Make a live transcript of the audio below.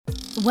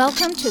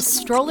Welcome to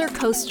Stroller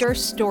Coaster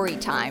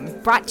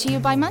Storytime, brought to you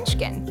by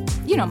Munchkin.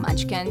 You know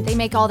Munchkin, they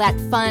make all that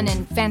fun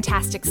and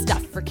fantastic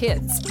stuff for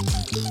kids.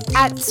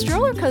 At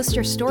Stroller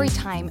Coaster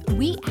Storytime,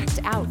 we act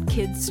out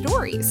kids'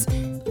 stories.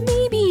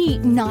 Maybe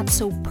not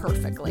so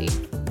perfectly.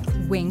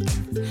 Wink.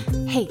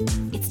 Hey,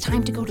 it's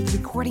time to go to the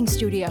recording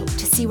studio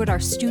to see what our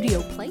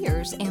studio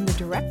players and the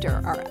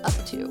director are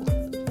up to.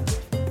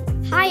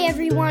 Hi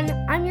everyone,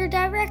 I'm your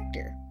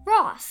director,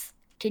 Ross.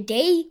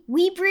 Today,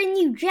 we bring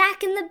you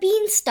Jack and the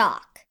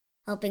Beanstalk.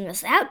 Helping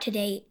us out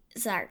today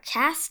is our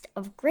cast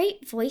of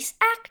great voice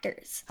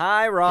actors.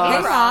 Hi, Ross.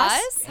 Hey,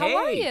 Ross. How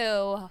are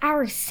you?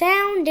 Our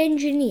sound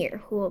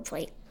engineer who will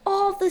play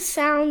all the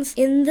sounds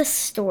in the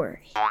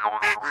story.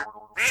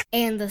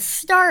 And the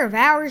star of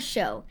our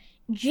show,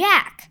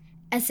 Jack,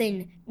 as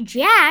in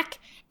Jack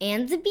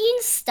and the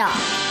Beanstalk.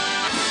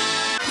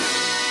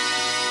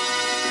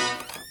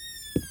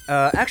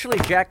 Actually,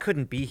 Jack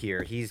couldn't be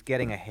here. He's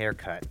getting a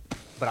haircut.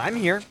 But I'm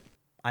here.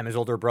 I'm his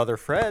older brother,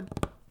 Fred.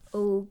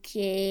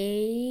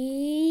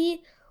 Okay,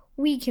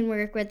 we can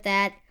work with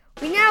that.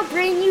 We now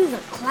bring you the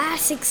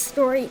classic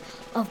story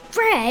of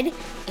Fred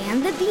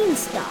and the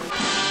Beanstalk.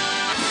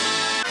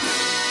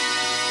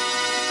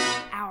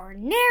 Our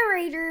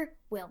narrator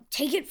will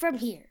take it from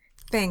here.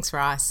 Thanks,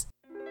 Ross.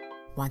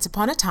 Once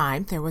upon a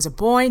time, there was a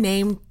boy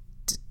named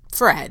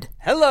Fred.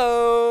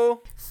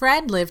 Hello.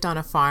 Fred lived on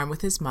a farm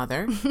with his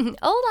mother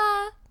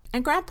Hola.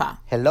 and Grandpa.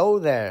 Hello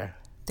there.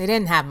 They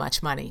didn't have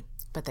much money,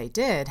 but they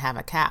did have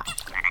a cow.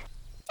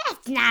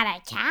 That's not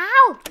a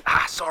cow.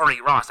 Sorry,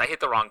 Ross, I hit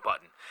the wrong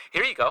button.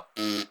 Here you go.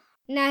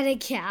 Not a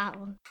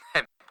cow.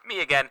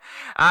 Me again.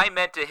 I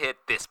meant to hit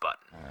this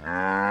button.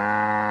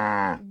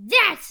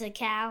 That's a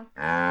cow.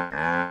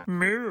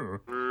 Moo.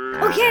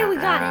 Okay, we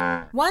got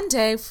it. One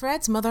day,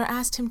 Fred's mother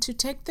asked him to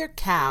take their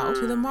cow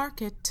to the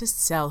market to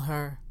sell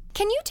her.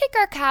 Can you take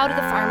our cow to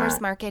the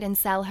farmer's market and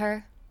sell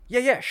her?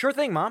 Yeah, sure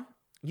thing, Mom.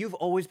 You've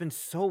always been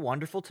so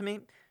wonderful to me.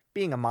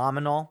 Being a mom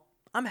and all,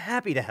 I'm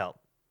happy to help.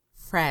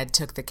 Fred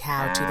took the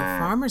cow to the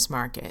farmer's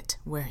market,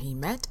 where he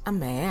met a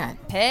man.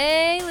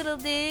 Hey, little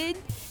dude.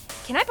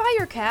 Can I buy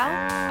your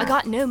cow? I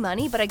got no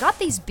money, but I got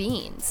these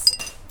beans.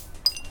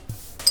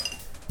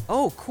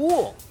 Oh,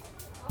 cool.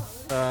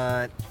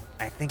 I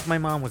think my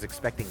mom was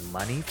expecting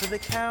money for the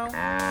cow.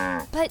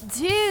 But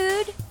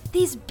dude,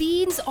 these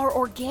beans are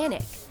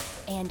organic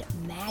and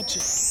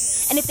magic.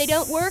 And if they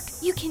don't work,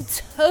 you can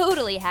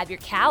totally have your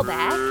cow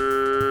back.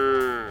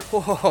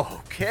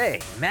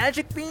 Okay,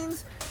 magic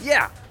beans?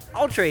 Yeah,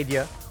 I'll trade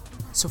you.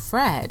 So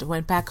Fred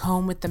went back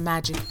home with the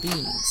magic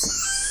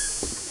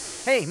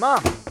beans. Hey,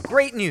 Mom,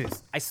 great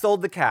news. I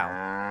sold the cow.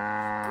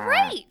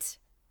 Great!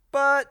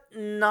 But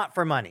not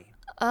for money.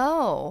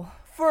 Oh.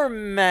 For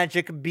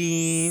magic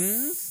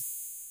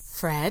beans.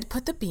 Fred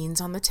put the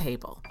beans on the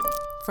table.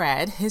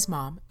 Fred, his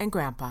mom, and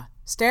Grandpa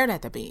stared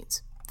at the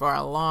beans for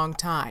a long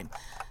time,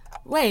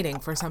 waiting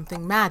for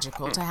something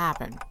magical to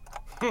happen.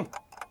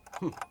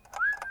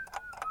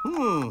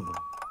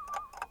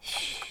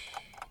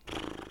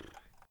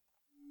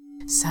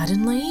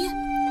 Suddenly,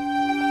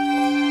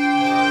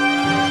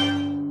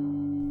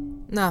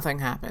 nothing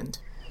happened.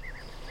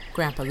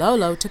 Grandpa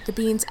Lolo took the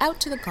beans out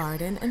to the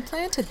garden and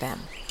planted them.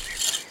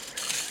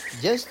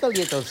 Just a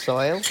little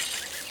soil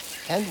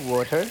and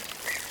water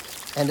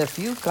and a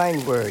few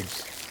kind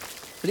words.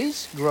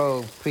 Please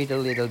grow pretty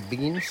little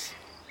beans.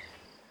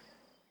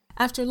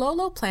 After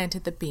Lolo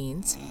planted the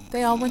beans,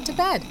 they all went to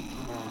bed.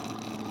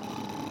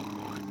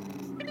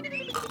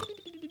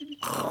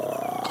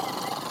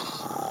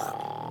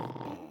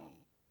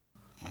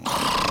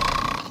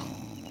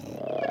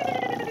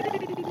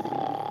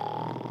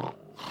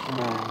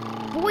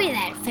 Boy,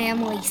 that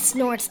family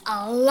snorts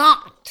a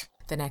lot.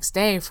 The next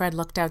day, Fred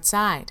looked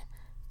outside.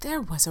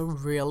 There was a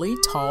really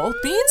tall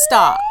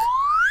beanstalk.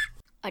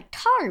 A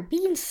taller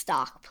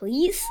beanstalk,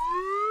 please.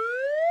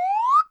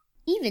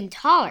 Even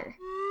taller.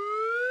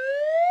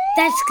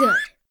 That's good.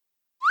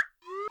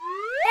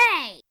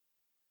 Hey,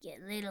 you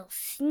little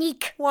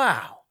sneak.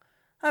 Wow,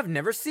 I've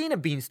never seen a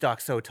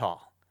beanstalk so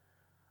tall.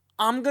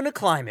 I'm gonna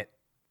climb it.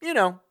 You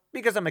know,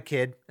 because I'm a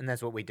kid, and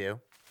that's what we do.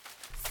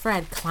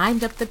 Fred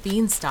climbed up the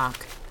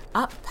beanstalk,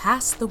 up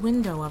past the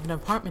window of an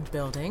apartment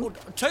building,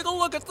 Take a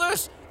look at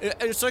this.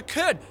 It's a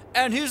kid,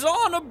 and he's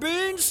on a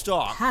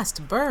beanstalk.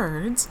 past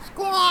birds,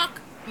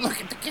 Squawk!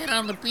 Look at the kid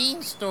on the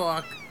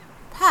beanstalk.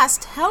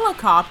 past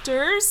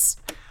helicopters.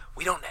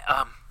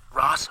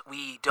 Ross,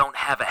 we don't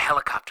have a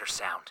helicopter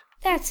sound.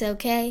 That's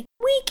okay.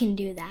 We can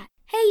do that.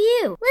 Hey,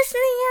 you,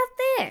 listening out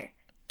there.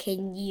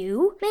 Can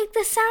you make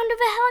the sound of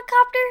a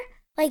helicopter?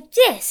 Like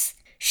this.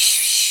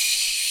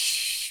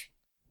 Shh.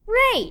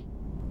 Right.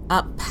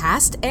 Up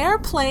past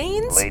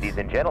airplanes, Ladies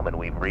and gentlemen,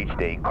 we've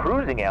reached a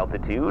cruising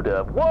altitude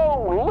of,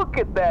 whoa, look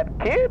at that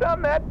kid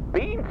on that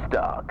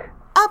beanstalk.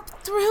 up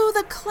through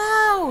the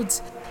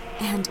clouds,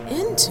 and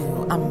into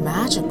a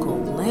magical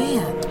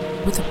land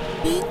with a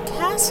big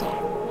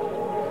castle.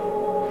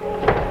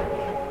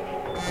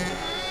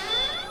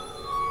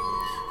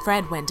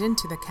 Fred went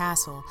into the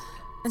castle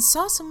and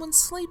saw someone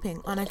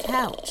sleeping on a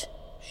couch.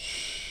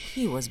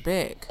 he was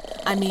big.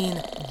 I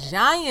mean,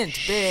 giant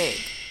big.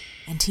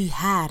 And he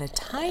had a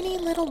tiny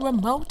little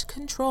remote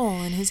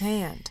control in his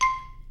hand.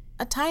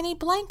 A tiny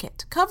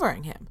blanket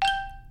covering him.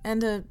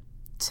 And a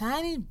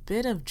tiny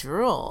bit of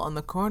drool on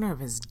the corner of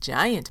his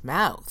giant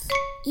mouth.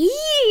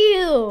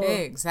 Ew!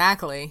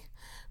 Exactly.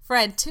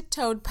 Fred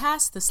tiptoed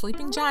past the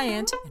sleeping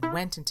giant and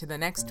went into the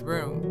next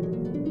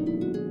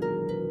room.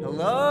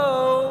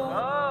 Hello?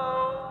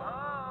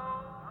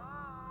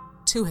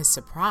 To his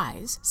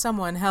surprise,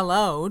 someone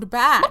helloed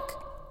back.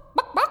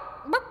 Buck,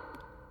 buck,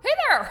 buck. Hey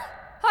there!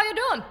 How you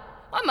doing?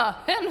 I'm a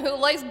hen who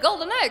lays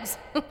golden eggs.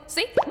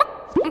 See?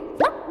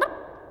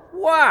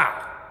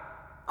 Wow!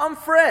 I'm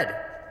Fred.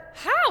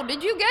 How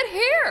did you get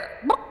here?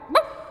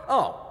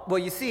 Oh, well,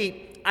 you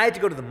see, I had to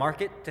go to the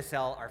market to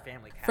sell our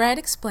family cow. Fred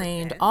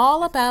explained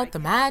all about the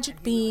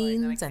magic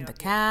beans and the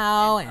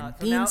cow and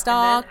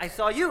beanstalk. And then I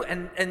saw you,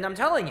 and I'm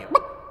telling you.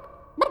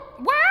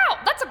 Wow,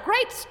 that's a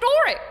great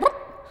story.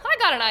 I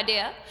got an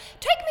idea.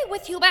 Take me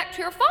with you back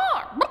to your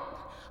farm.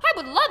 I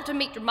would love to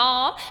meet your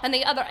mom and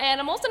the other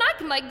animals, and I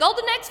can lay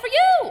golden eggs for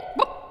you.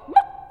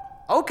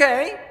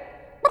 Okay.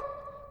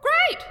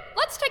 Great!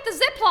 Let's take the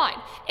zip line.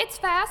 It's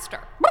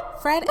faster.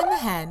 Fred and the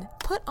hen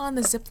put on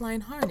the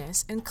zipline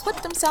harness and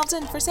clipped themselves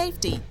in for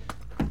safety.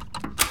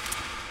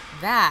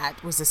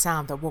 That was the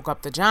sound that woke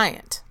up the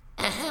giant.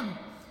 Ahem.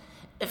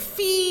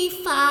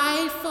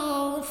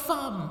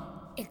 Fee-fi-fo-fum.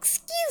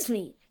 Excuse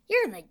me,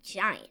 you're the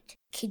giant.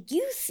 Could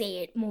you say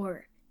it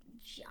more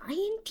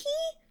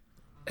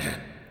giant-y?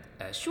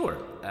 Sure.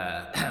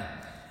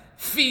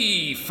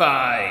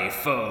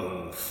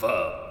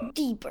 Fee-fi-fo-fum.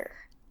 Deeper.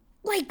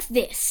 Like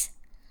this.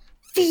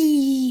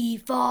 Fee-fi-fo-fum.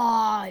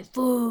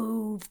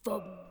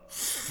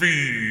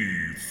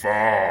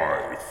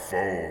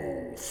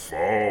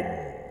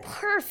 Fee-fi-fo-fum.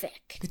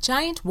 Perfect. The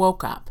giant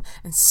woke up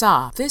and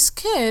saw this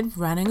kid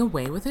running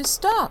away with his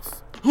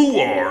stuff. Who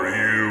are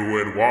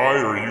you and why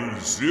are you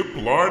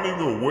zip-lining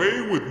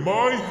away with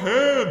my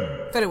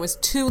hen? But it was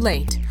too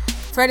late.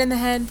 Fred and the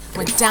hen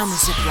went down the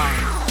zip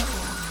line.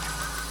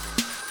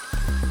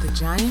 The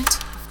giant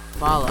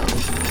followed.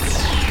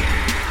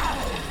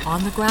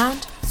 On the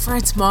ground,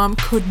 Fred's mom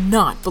could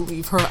not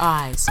believe her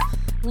eyes.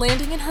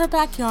 Landing in her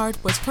backyard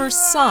was her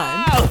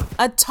son,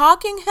 a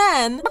talking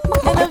hen,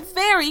 and a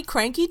very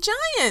cranky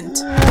giant.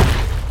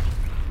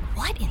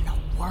 What in the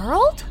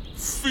world?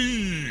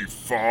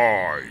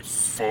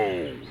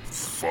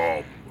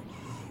 Fee-fi-fo-fum.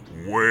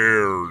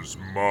 Where's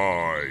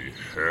my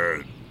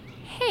hen?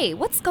 Hey,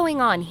 what's going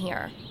on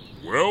here?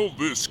 Well,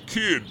 this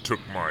kid took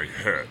my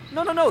hen.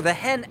 No. The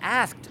hen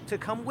asked to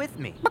come with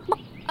me.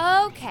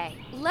 Okay,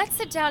 let's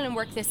sit down and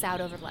work this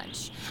out over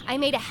lunch. I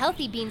made a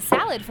healthy bean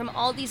salad from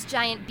all these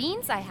giant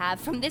beans I have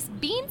from this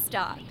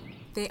beanstalk.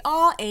 They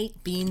all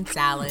ate bean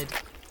salad.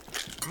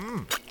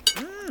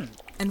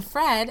 And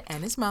Fred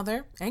and his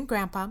mother and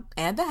Grandpa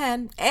and the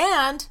hen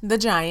and the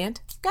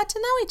giant got to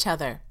know each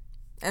other.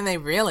 And they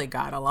really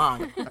got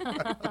along.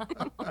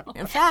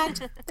 In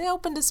fact, they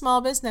opened a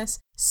small business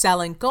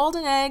selling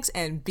golden eggs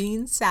and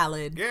bean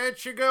salad.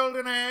 Get your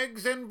golden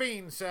eggs and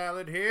bean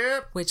salad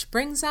here. Which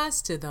brings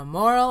us to the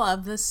moral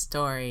of the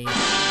story.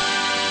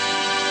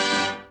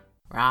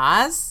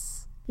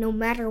 Roz? No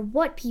matter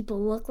what people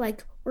look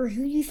like or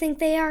who you think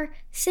they are,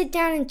 sit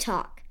down and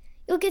talk.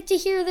 You'll get to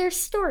hear their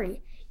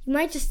story. You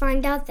might just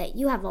find out that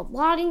you have a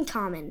lot in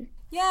common.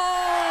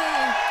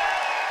 Yay!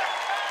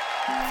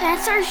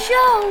 That's our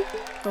show.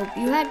 Hope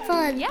you had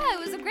fun. Yeah, it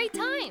was a great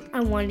time.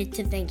 I wanted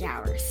to thank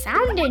our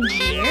sound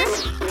engineer,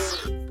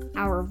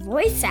 our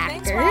voice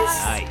actors,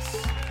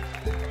 Nice.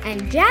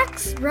 and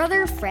Jack's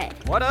brother Fred.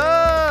 What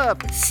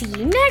up? See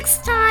you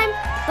next time.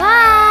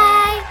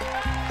 Bye.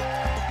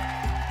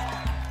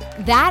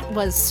 That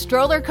was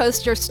Stroller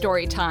Coaster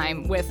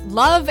Storytime with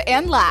love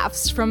and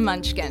laughs from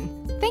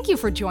Munchkin. Thank you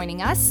for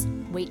joining us.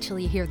 Wait till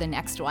you hear the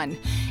next one.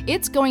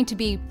 It's going to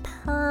be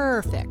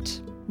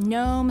perfect.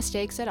 No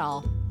mistakes at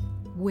all.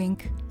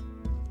 Wink.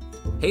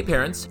 Hey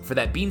parents, for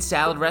that bean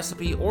salad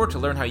recipe or to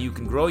learn how you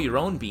can grow your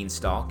own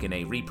beanstalk in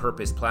a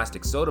repurposed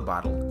plastic soda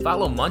bottle,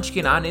 follow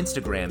Munchkin on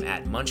Instagram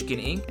at Munchkin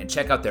Inc. and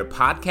check out their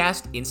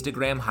podcast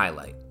Instagram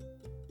highlight.